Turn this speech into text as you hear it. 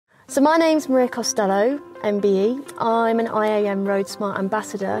So my name's Maria Costello MBE. I'm an IAM RoadSmart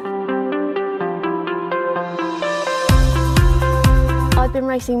ambassador. I've been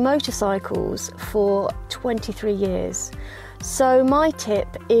racing motorcycles for 23 years. So my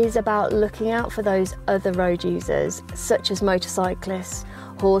tip is about looking out for those other road users, such as motorcyclists,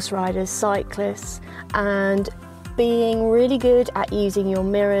 horse riders, cyclists, and being really good at using your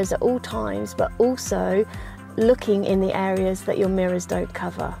mirrors at all times, but also looking in the areas that your mirrors don't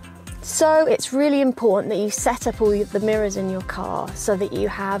cover. So it's really important that you set up all the mirrors in your car so that you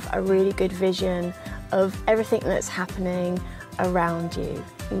have a really good vision of everything that's happening around you,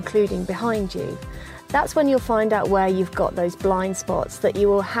 including behind you. That's when you'll find out where you've got those blind spots that you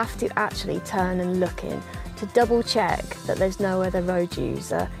will have to actually turn and look in to double check that there's no other road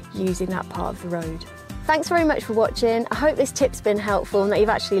user using that part of the road. Thanks very much for watching. I hope this tip's been helpful and that you've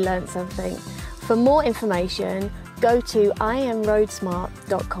actually learned something. For more information, go to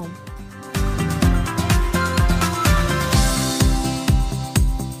iamroadsmart.com.